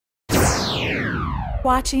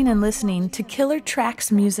Watching and listening to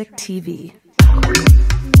Killertraxx Music TV.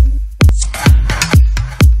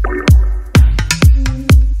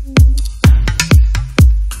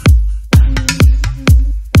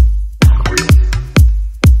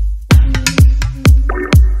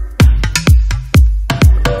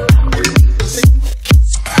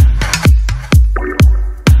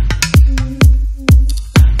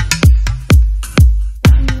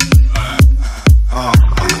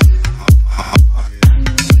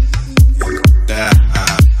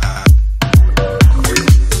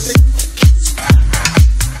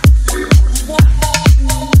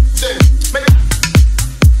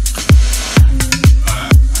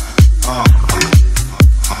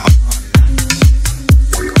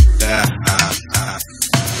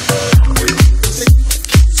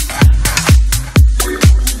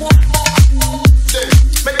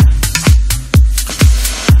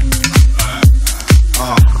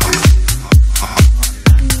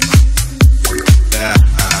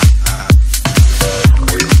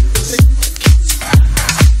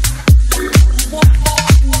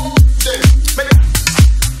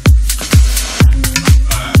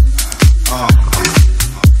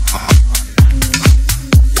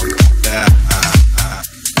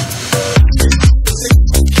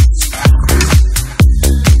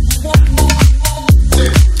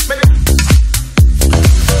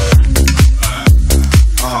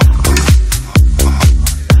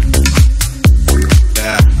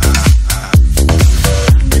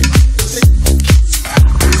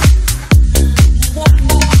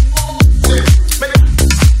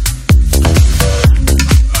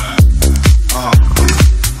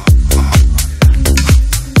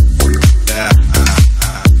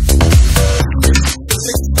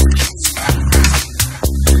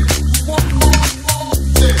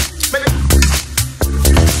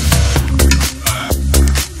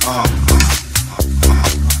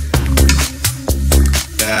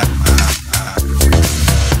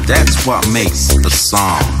 That's what makes a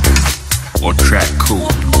song or track cool,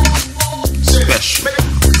 special,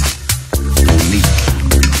 unique.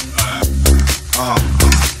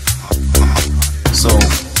 So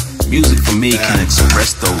music for me can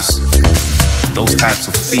express those types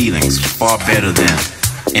of feelings far better than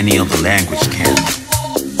any other language can.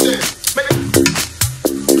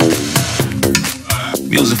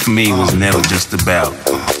 Music for me was never just about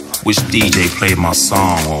which DJ played my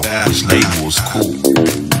song or which label was cool.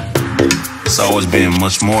 It's always been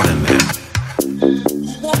much more than that.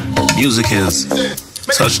 Music has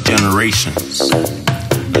touched generations,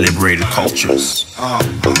 liberated cultures,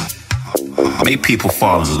 made people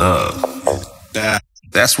fall in love.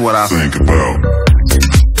 That's what I think about.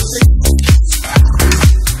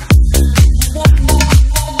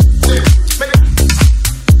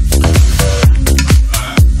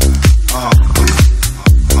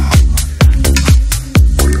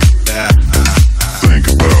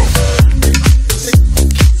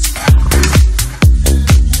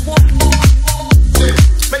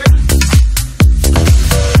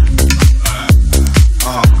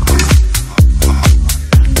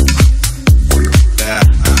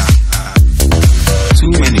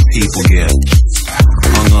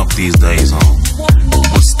 These days on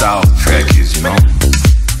what style the track is, you know.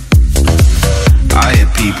 I hear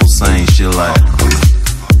people saying shit like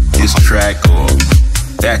this track or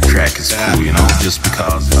that track is cool, you know, just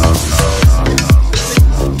because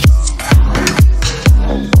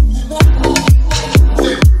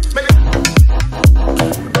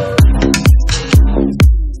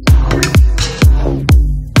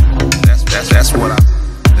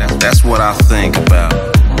that's what I think about.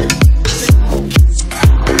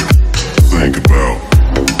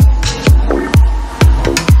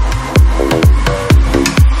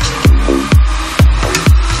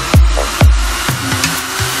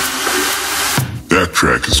 That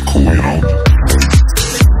track is cool, you know.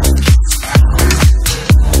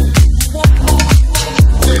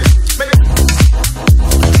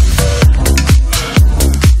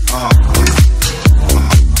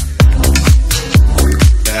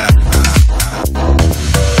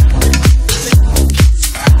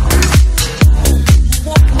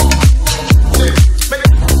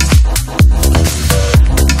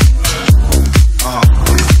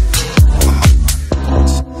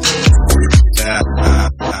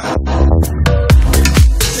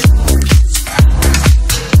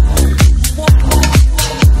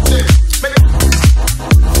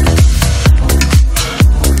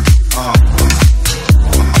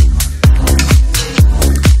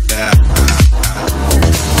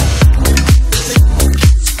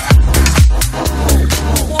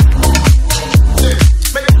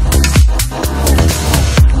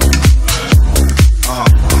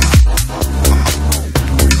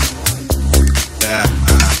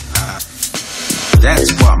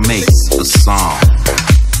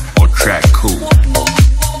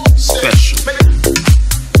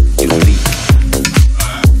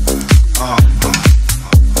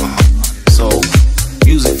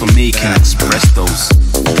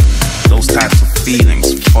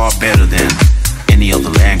 far better than any other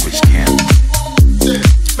language can.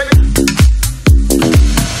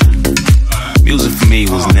 Music for me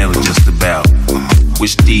was never just about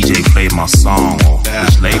which DJ played my song or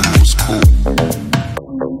which label was cool.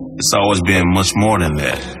 It's always been much more than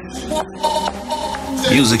that.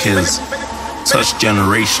 Music has touched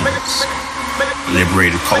generations,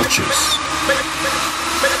 liberated cultures,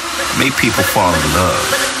 made people fall in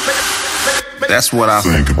love. That's what I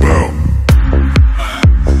think about.